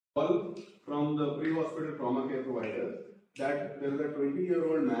Call from the pre-hospital trauma care provider that there is a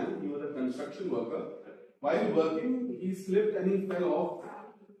 20-year-old man. He was a construction worker. While working, he slipped and he fell off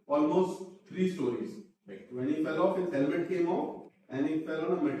almost 3 stories. Right. When he fell off, his helmet came off and he fell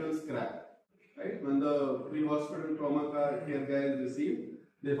on a metal scrap. Right. When the pre-hospital trauma care guy is received,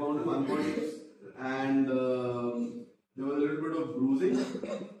 they found him unconscious and there was a little bit of bruising,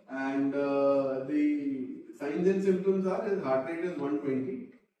 and the signs and symptoms are his heart rate is 120,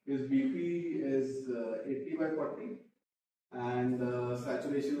 his BP is 80/40, and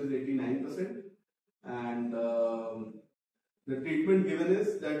saturation is 89%, and the treatment given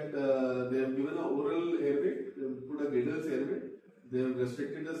is that they have given an oral airway, they have put a Girdle's airway, they have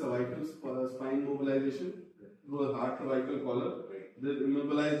restricted the cervical spine mobilization through a heart cervical collar, they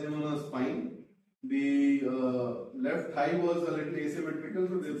immobilized him on a spine. The left thigh was a little asymmetrical,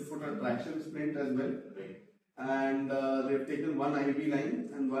 so they put a traction splint as well. And they have taken one IV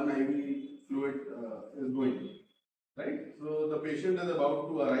line and one IV fluid is going. Right? So the patient is about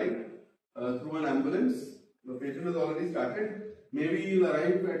to arrive through an ambulance. The patient has already started. Maybe he'll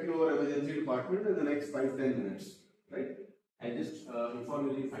arrive at your emergency department in the next 5-10 minutes. Right? I just inform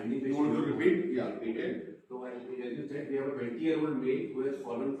you the finding. You want to repeat? Yeah. Okay. So as you said, we have a 20-year-old male who has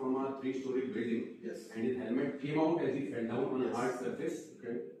fallen from a 3-story building. Yes. And his helmet came out as he fell down on a hard surface.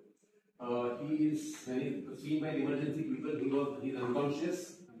 Okay. He is, when he's seen by the emergency people, he is unconscious.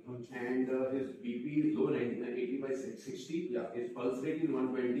 And his BP is low, 80/60. Yeah. His pulse rate is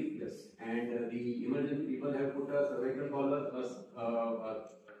 120. Yes. And the emergency people have put a cervical collar,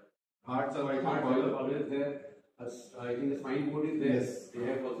 Heart cervical collar is there. I think the spine board is there. Yes. They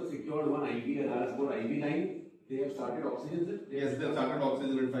have also secured one IV, a large bore IV line. They have started oxygen. Yes, they have started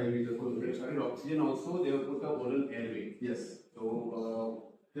oxygen at 5 liters. They have started oxygen also. They have put a oral airway. Yes. So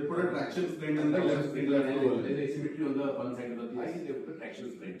they put a traction splint in the left there is asymmetry on the one side of the thigh. They put a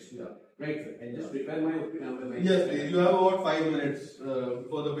traction splint. Yeah. Right, sir. And just prepare my opinion. Yes, please. You have about 5 minutes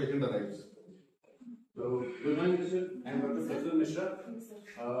before the patient arrives. So, good morning, Mr. I am Dr. Prasul Mishra.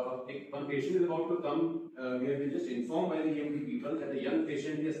 One patient is about to come. We have been just informed by the EMT people that a young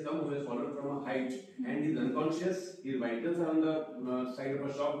patient has come who has fallen from a height and is unconscious. His vitals are on the side of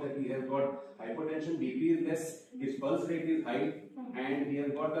a shock that he has got hypotension, BP is less, his pulse rate is high, and he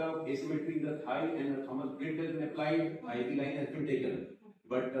has got a asymmetry in the thigh and a Thomas splint has been applied, IV line has been taken.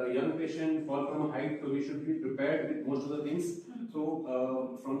 But a young patient fall from a height, so we should be prepared with most of the things.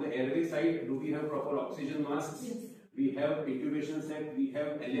 So, from the airway side, do we have proper oxygen masks? Yes. We have intubation set, we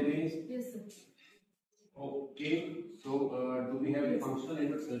have LMAs. Yes, sir. Okay, so do we have the functional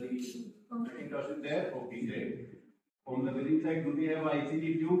endoscopy? There? Okay, great. On the breathing side, do we have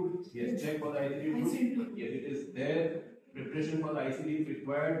ICD tube? Yes, check for the ICD tube. Yes, it is there. Preparation for the ICD if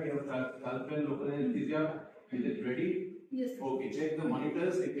required. We have scalpel, local anesthesia. Is it ready? Yes, sir. Okay, check the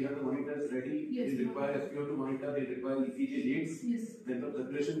monitors. If we have the monitors ready, Yes, we require SpO2 monitor, we require ECG leads. Yes. Then the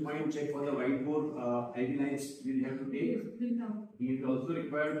preparation point, check for the whiteboard IV lines we will have to take. Yes, will come. He is also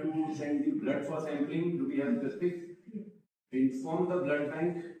required to send the blood for sampling. Do we have specific? Inform the blood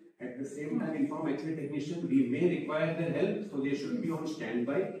bank. At the same time, inform X-ray technician. We may require their help, so they should be on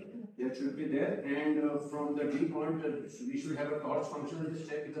standby. They should be there. And from the D point, we should have a torch functional. Just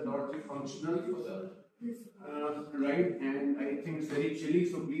check if the torch is functional. Right, and I think it's very chilly,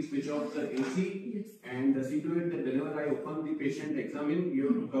 so please switch off the AC. Yes. And see to it that whenever I open the patient examine, you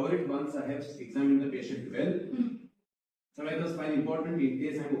have to cover it once I have examined the patient well. Cervical spine important. In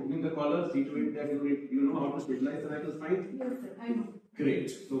case I am opening the collar, see to it that you know how to stabilize cervical spine. Yes, sir. I know.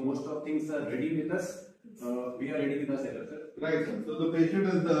 Great. So most of things are ready with us. We are ready with us, sir. Right, sir. So the patient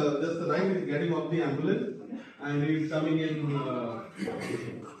is just arrived, he's getting off the ambulance and he's coming in.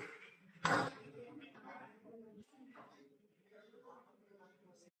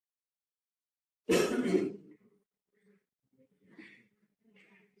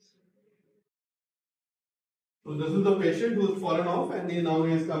 So this is the patient who has fallen off and he now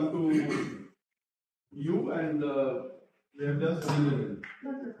has come to you and they have just come in.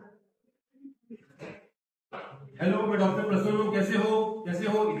 Hello, मैं doctor प्रसन्न हूँ. कैसे हो? कैसे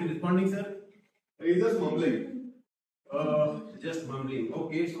हो? Is it responding, sir? He is just mumbling. Just mumbling.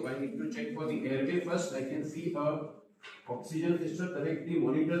 Okay, so I need to check for the airway first. I can see oxygen sister. Correct the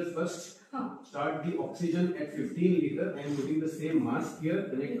monitors first. Start the oxygen at 15 liter. I am putting the same mask here.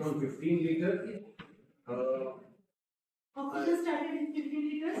 Connect on 15 liter. Oxygen started in 15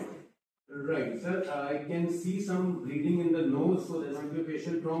 liters. Right, sir. I can see some bleeding in the nose, so there might be a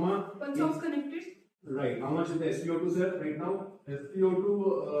facial trauma. Pulse ox connected. Right. How much is the SpO2, sir, right now?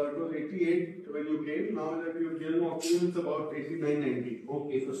 SpO2 it was 88 when you came. Now that you came oxygen, it's about 89, 90.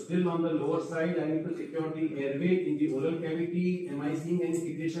 Okay, so still on the lower side, I need to secure the airway in the oral cavity. Am I seeing any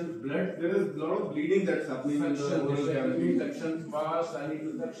secretion of blood? There is a lot of bleeding that's happening in the Suction, oral cavity. suction fast. I need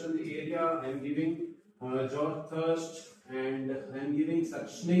to suction the area. I'm giving jaw thrust and I'm giving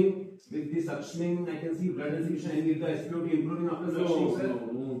suctioning. With the suctioning, I can see blood secretion and with the SpO2 improving after suctioning,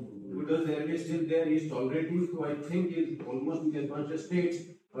 sir. Because the airway is still there, he is tolerating, so I think he is almost in the unconscious state.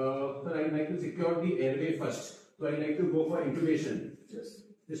 Sir, I'd like to secure the airway first. So I'd like to go for intubation. Yes.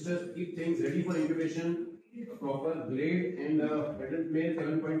 Sisters, keep things ready for intubation. A proper blade and adult male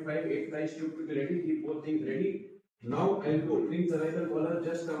 7.5 8 size tube to be ready. Keep both things ready. Now I will go opening cervical collar,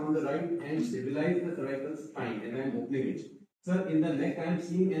 just come on the right and stabilize the cervical spine and I am opening it. Sir, in the neck I am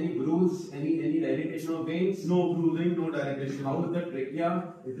seeing any bruise, any dilatation of veins? No bruising, no dilatation. How is the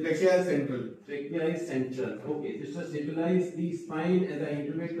trachea? Trachea is central. Trachea is central. Okay, sister, stabilize the spine as I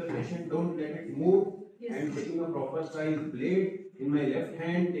intubate the patient. Don't let it move. Yes. I am taking a proper size blade in my left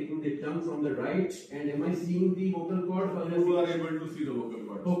hand, taking the tongue from the right. And am I seeing the vocal cords? Or You are able to see the vocal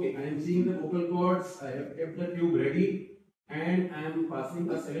cords. okay, I am seeing the vocal cords. I have kept the tube ready, and I am passing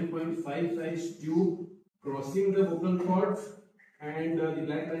a 7.5 size tube, crossing the vocal cords, and the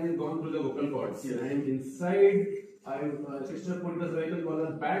black line has gone through the vocal cords. Yes. And inside, sister, put the cervical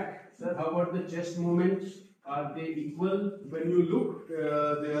collar back. Sir, how about the chest movements? Are they equal? When you look,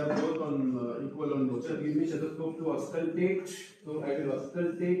 they are both on equal on both Sir, sides. give me stethoscope to auscultate. So I will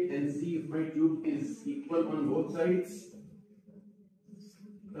auscultate and see if my tube is equal on both sides.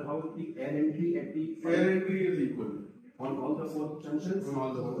 Sir, how is the air entry at the Air entry is equal on all the four junctions? on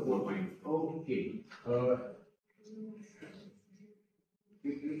all the Four four. points. Okay.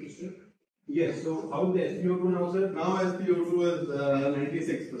 Yes, so how the SpO2 now, sir? Now SpO2 is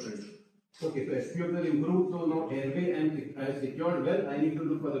 96%. Okay, so SpO2 will improve, so now airway and I have secured well. I need to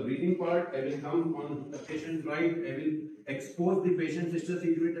look for the breathing part. I will come on the patient right. I will expose the patient. Sister,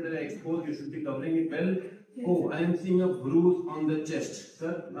 situated and exposed, you should be covering it well. Oh, I am seeing a bruise on the chest.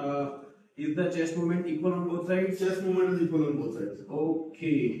 Sir, is the chest movement equal on both sides? Chest movement is equal on both sides.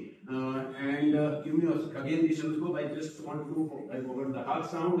 Okay. Give me again the stethoscope. I just want to, I forgot the heart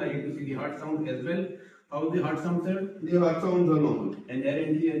sound. I need to see the heart sound as well. How is the heart sound, sir? The heart sounds are normal. And air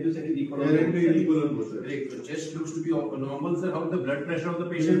entry, as you said, is equal. Air entry is equal on both sides. Great. So chest looks to be normal, sir. How is the blood pressure of the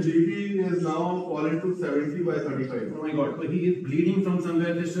Patient patient? GP is now fallen to 70 by 35. Oh my God. So he is bleeding from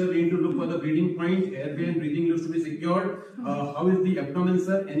somewhere, sister. We need to look for the bleeding point. Airway and breathing looks to be secured. How is the abdomen,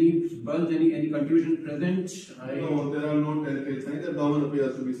 sir? Any bulge, any contusion present? No, there are no telltale signs. The abdomen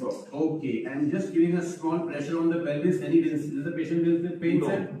appears to be soft. Okay. I'm just giving a small pressure on the pelvis. Any does the patient feels with pain, No.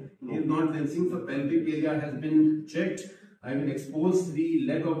 sir? No. He is not sensing. So pelvic area has been checked. I will expose the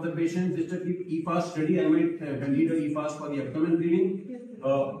leg of the patient. Sister, keep E-fast ready. I might need a E-fast for the abdomen bleeding.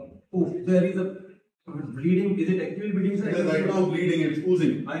 There is a bleeding. Is it actually bleeding, sir? It is right now bleeding, it's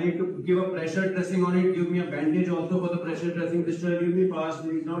oozing. I need to give a pressure dressing on it. Give me a bandage also for the pressure dressing. Sister, give me fast.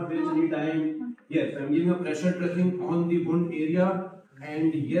 Please not waste any time. Yes, I'm giving a pressure dressing on the wound area.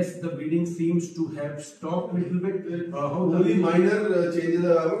 And yes, the bleeding seems to have stopped a little bit. How the Only minor changes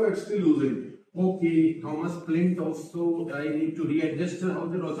are happening, but still losing. Okay, Thomas Plint also, I need to readjust how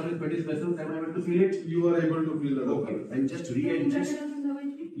the dorsal pedis vessels. Am I able to feel it? You are able to feel the Okay, and just readjust.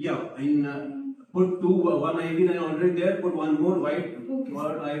 Okay. Yeah, and put one IV line already there, put one more white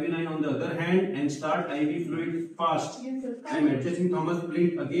or IV line on the other hand and start IV fluid fast. Yes, sir. I am adjusting Thomas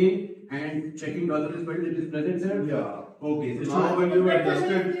Plint again and checking dorsal pedis. It is present, sir? Yeah. Okay, so Now when you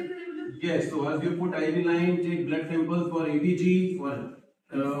adjusted, yes, so as you put IV line, take blood samples for ATG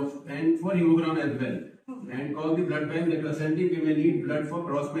and for hemogram as well. And call the blood bank that you are sending. We may need blood for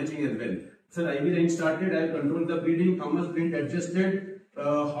cross matching as well. Sir, IV line started. I have controlled the bleeding. Thomas Plint adjusted.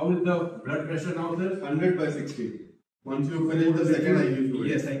 How is the blood pressure now, sir? 100 by 60. Once you finish the second IV fluid.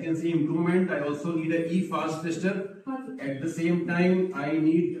 Yes, I can see improvement. I also need a E-fast sister. At the same time, I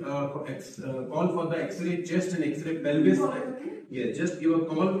need call for the X-ray chest and X-ray pelvis. Yes, just give a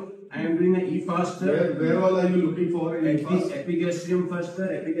call. I am doing an E-fast. Where all are you looking for in At the E-fast? epigastrium first, sir.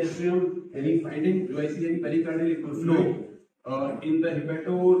 Epigastrium. Any finding? Do I see any pericardial fluid? In the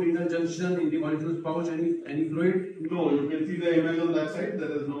hepatorenal junction, in the Walton's pouch, any fluid? No, you can see the image on that side.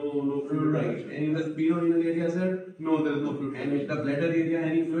 There is no fluid. Right. And in the splenorenal area, sir? No, there is no fluid. And in the bladder area,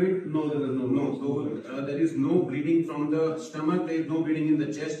 any fluid? No, there is no. No. So there is no bleeding from the stomach. There is no bleeding in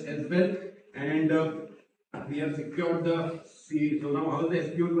the chest as well. And we have secured the seat. So now how is the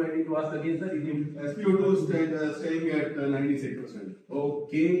SPO2? I need to ask again, sir. SPO2 is staying at 96%.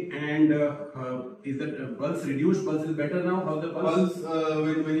 Okay, and is the pulse reduced? Pulse is better now? How the pulse?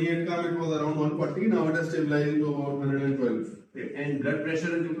 When he had come, it was around 140. Now it has stabilized to about 112. Okay. And blood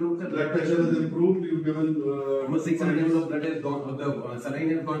pressure has improved, sir? Blood pressure has improved. You've given almost 600 ml of blood has gone. The saline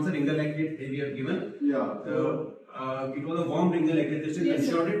has gone, sir. Ringer lactate we have given. Yeah. It was a warm ringer lactate. This is Yes,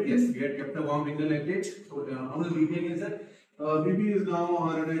 ensured it. Yes, we had kept a warm ringer lactate. So how much BP again, sir? BP is now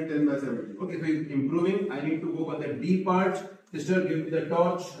 110 by 70. Okay, so it's improving. I need to go for the D part. Sister, give me the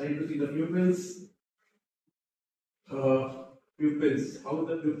torch. I need to see the pupils. Pupils. How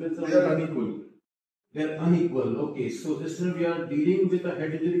the pupils are? They are unequal. They are unequal. Okay, so sister, we are dealing with a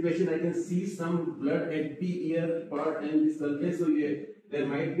head injury patient. I can see some blood at the ear part and the surface. So there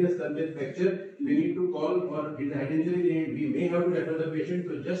might be a surface fracture. We need to call for his head injury. And we may have to refer the patient.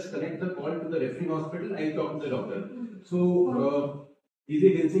 So just connect the call to the referring hospital. I'll talk to the doctor. So is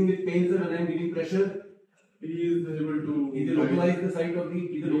he dancing with pain, sir, when I am giving pressure? He is able to. Is he localized the site of the?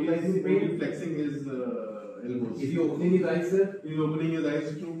 Is he localizing the He pain? is flexing his elbows. Is he opening his eyes, sir? He is opening his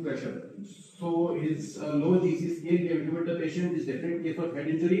eyes to pressure. So his low GC scale, we have given the patient this definite case of head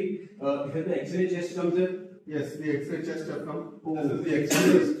injury. Here the X-ray chest comes in. Yes, the X-ray chest have come. Oh, This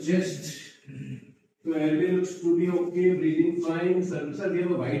is the X-ray. chest. So airway looks to be okay, breathing fine. Sir, we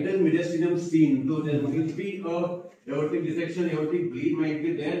have a vital mediastinum seen. So there might be a aortic dissection, aortic bleed might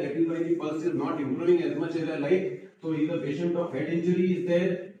be there. That is why the pulse is not improving as much as I like. So if the patient of head injury is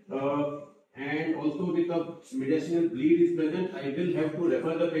there, and also with a mediastinal bleed is present, I will have to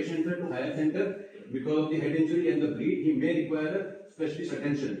refer the patient to higher center because of the head injury and the bleed. He may require a specialist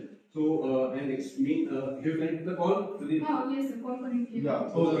attention. So, and it's mean, have you connected the call to the? Oh, yes, sir. Call connected. Yeah,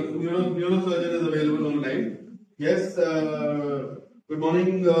 so the neurosurgeon is available online. Yes, good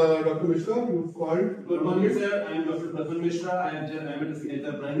morning, Dr. Mishra. You've called. Good morning, sir. I am Dr. Pratham Mishra. I am at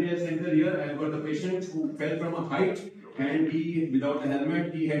the primary health center here. I have got a patient who fell from a height and he, without a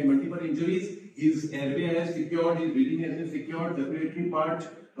helmet, he had multiple injuries. His airway has secured, his breathing has been secured, the respiratory part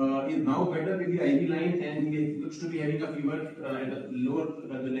is now better with the IV line and he looks to be having a fever at the lower,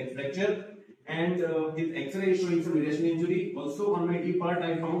 the neck fracture. And his X-ray is showing some radiation injury. Also on my D part,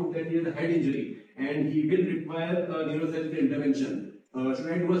 I found that he has a head injury and he will require neurosurgical intervention.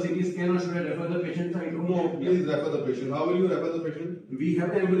 Should I do a CT scan or should I refer the patient? I don't know. Please refer the patient. How will you refer the patient? We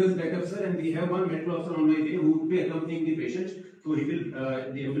have the ambulance backup, sir, and we have one medical officer on my way who will be accompanying the patient. So he will,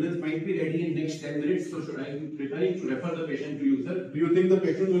 the ambulance might be ready in next 10 minutes. So should I be preparing to refer the patient to you, sir? Do you think the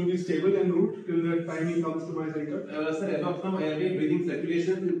patient will be stable en route till the time he comes to my center? Sir, as of now, airway, breathing,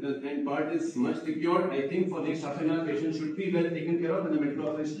 circulation and part is much secured. I think for next half an hour, patient should be well taken care of and the medical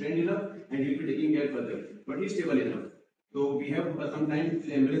officer is trained enough and he will be taking care further. But he is stable enough. So we have some time till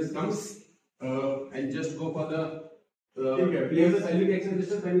the ambulance comes and just go for the players of pelvic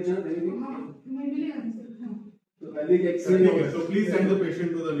exercise by any chance, anything? Maybe answer. So pelvic exercise. So please send the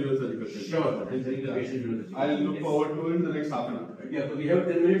patient to the neurosurgical center. Sure, I'll send the patient to the I'll look forward to it in the next half an hour. Yeah, so we have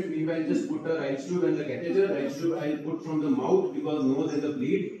 10 minutes. Meanwhile, just put the right tube and the catheter. Right tube I'll put from the mouth because nose has a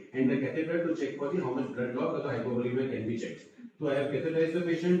bleed, and the catheter to check for the how much blood loss or the hypovolemia can be checked. So I have catheterized the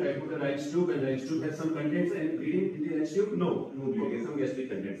patient. I put the right tube, and right tube has some contents and bleeding in the right tube. No, no bleeding. Okay, some gastric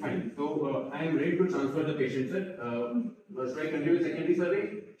content. Fine. So I am ready to transfer the patient, sir. Should I continue with secondary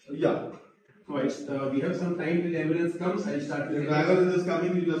survey? Yeah. So we have some time till the ambulance comes. I'll start with The driver is just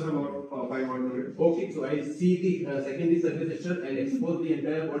coming. You just about 5 minutes. Okay, so I see the secondary surface texture. I'll expose the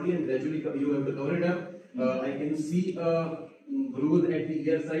entire body and gradually you have to cover it up. I can see a bruise at the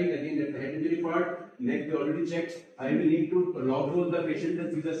ear side, again at the head injury part. Neck we already checked. I will need to log roll the patient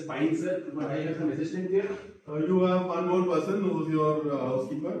and see the spine, sir. But I have some assistant here. You have one more person who is your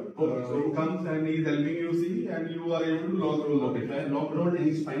housekeeper. Okay. So he comes and he is helping you see, and you are able to log roll. Okay, so I have log rolled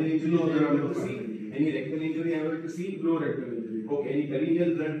any spinal injury No, I there are am able no to see. spinal Any rectal injury I am able to see. No rectal injury. Okay, any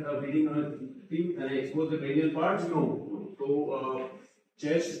cranial blood bleeding on a thing and I expose the cranial parts? No. So,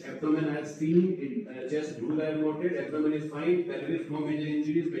 chest, abdomen I have seen, chest bruise I have noted, abdomen is fine, pelvis, no major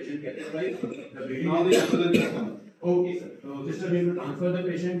injuries, patient catheterized. The bleeding Now the ambulance has come. Okay, sir. So, just we will transfer the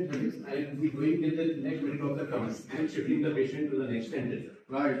patient. I will be going till the next medical officer comes and shifting the patient to the next center.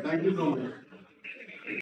 Right. Thank you so much.